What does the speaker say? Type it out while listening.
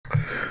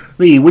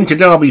The Winter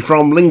Derby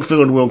from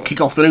Lingfield will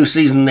kick off the new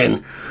season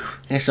then.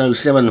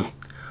 SO7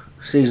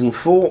 Season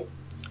 4,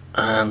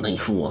 and the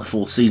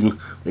fourth season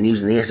been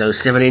using the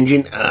SO7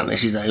 engine, and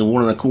this is a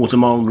 1 1/4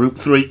 mile Group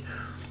 3.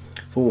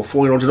 For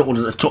 4-year-olds and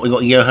upwards at the top, we've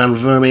got Johan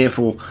Vermeer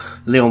for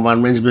Leon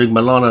van Rensburg,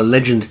 Milano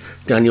Legend,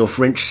 Daniel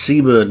French,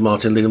 Seabird,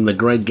 Martin Lidham, The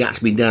Great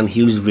Gatsby, Dan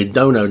Hughes,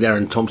 Vidono,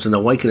 Darren Thompson,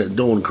 Awaken at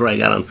Dawn,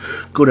 Craig Allen,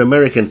 Good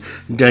American,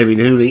 David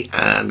Hooley,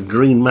 and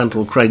Green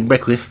Mantle, Craig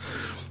Beckwith.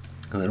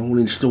 And they're all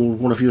installed,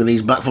 won a few of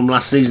these back from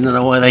last season, and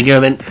away they go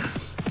then.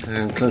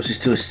 And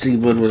closest to us,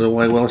 Seabird was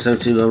away well, so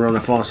too over on the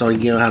far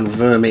side, Johan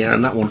Vermeer,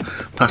 and that one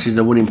passes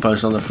the winning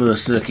post on the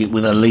first circuit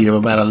with a lead of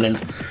about a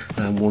length,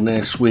 and will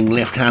now swing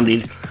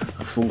left-handed.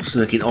 A full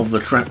circuit of the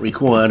track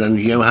required,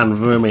 and Johan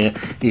Vermeer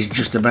is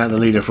just about the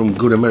leader from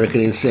Good American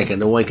in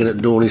second. Awaken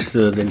at Dawn is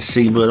third, then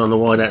Seabird on the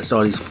wide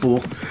outside is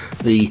fourth.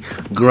 The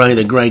Great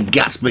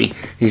Gatsby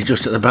is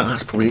just at the back.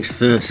 That's probably its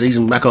third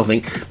season back, I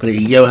think, but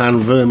it's Johan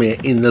Vermeer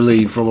in the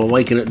lead from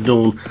Awaken at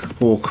Dawn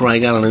for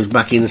Craig Allen, who's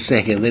back in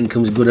second. Then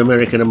comes Good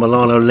American and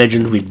Milano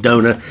Legend with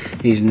Dona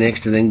is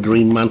next, and then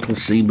Green Mantle,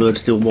 Seabird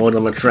still wide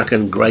on the track,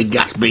 and Great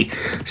Gatsby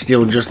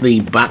still just the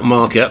back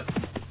marker.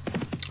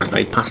 As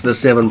they pass the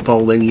 7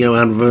 pole, then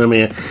Johan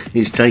Vermeer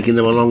is taking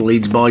them along,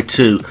 leads by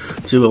 2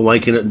 to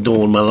Awaken at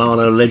Dawn.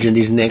 Milano Legend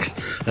is next,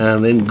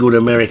 and then Good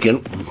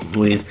American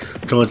with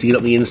trying to get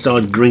up the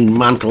inside Green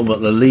Mantle, but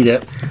the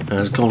leader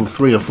has gone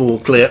 3 or 4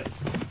 clear.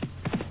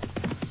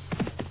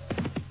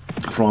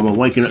 From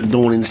Awaken at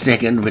Dawn in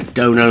second,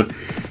 Vidono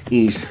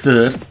is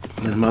third,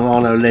 and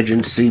Milano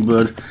Legend,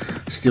 Seabird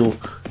still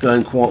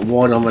going quite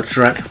wide on the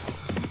track.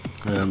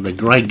 And the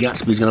Great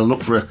Gatsby's going to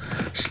look for a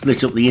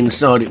split up the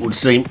inside, it would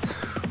seem.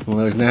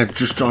 Well, he's now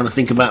just trying to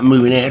think about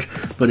moving out,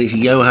 but it's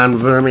Johan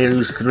Vermeer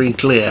who's 3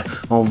 clear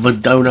of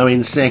Vidono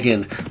in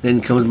second.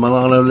 Then comes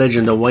Milano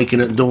Legend, Awaken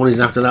at Dawn is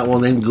after that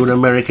one, then Good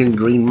American,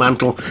 Green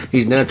Mantle.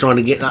 He's now trying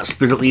to get that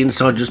split up the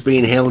inside, just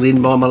being held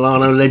in by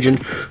Milano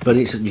Legend, but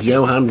it's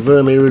Johan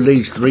Vermeer who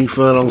leads, 3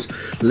 furlongs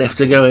left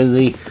to go in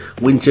the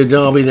Winter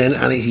Derby then,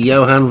 and it's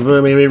Johan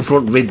Vermeer in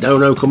front,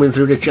 Vidono coming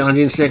through to challenge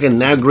in second.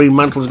 Now Green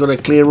Mantle's got a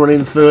clear run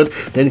in third,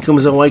 then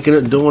comes Awaken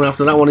at Dawn,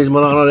 after that one is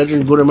Milano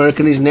Legend, Good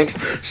American is next,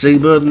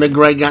 Seabird and the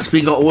Great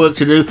Gatsby got work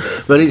to do,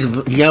 but it's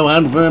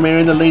Johan Vermeer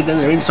in the lead, then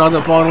they're inside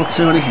the final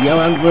 2, and it's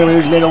Johan Vermeer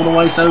who's led all the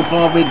way so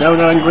far.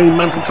 Vidono and Green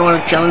Mantle trying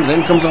to challenge,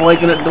 then comes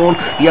Awaken at Dawn,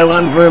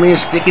 Johan Vermeer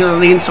sticking on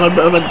the inside,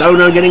 but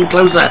Vidono getting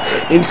closer,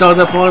 inside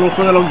the final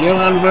furlong,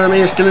 Johan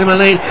Vermeer still in the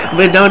lead,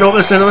 Vidono up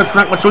the centre of the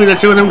track between the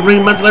two of them,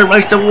 Green Mantle, they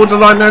race towards the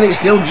line now, and it's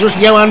still just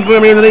Johan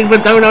Vermeer in the lead,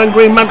 Vidono and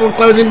Green Mantle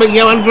closing, but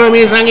Johan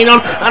Vermeer is hanging on,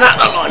 and at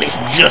the line it's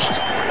just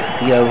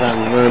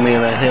Johan Vermeer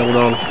that held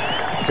on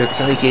to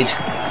take it.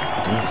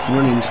 A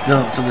thrilling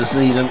start to the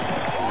season,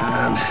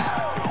 and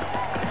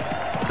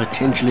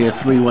potentially a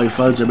 3-way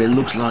photo, but it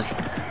looks like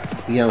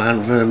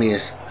Johan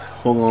Vermeer's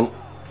hung on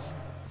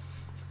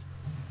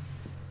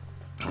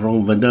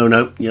from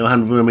Vidono.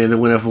 Johan Vermeer the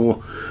winner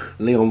for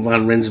Leon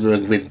van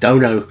Rensburg,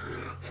 Vidono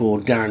for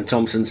Darren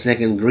Thompson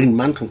second, Green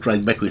Mantle,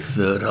 Craig Beckwith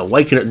third,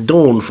 Awaken at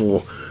Dawn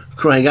for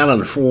Craig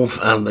Allen fourth,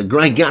 and the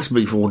Great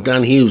Gatsby for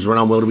Dan Hughes,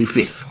 Ron Well to be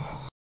fifth.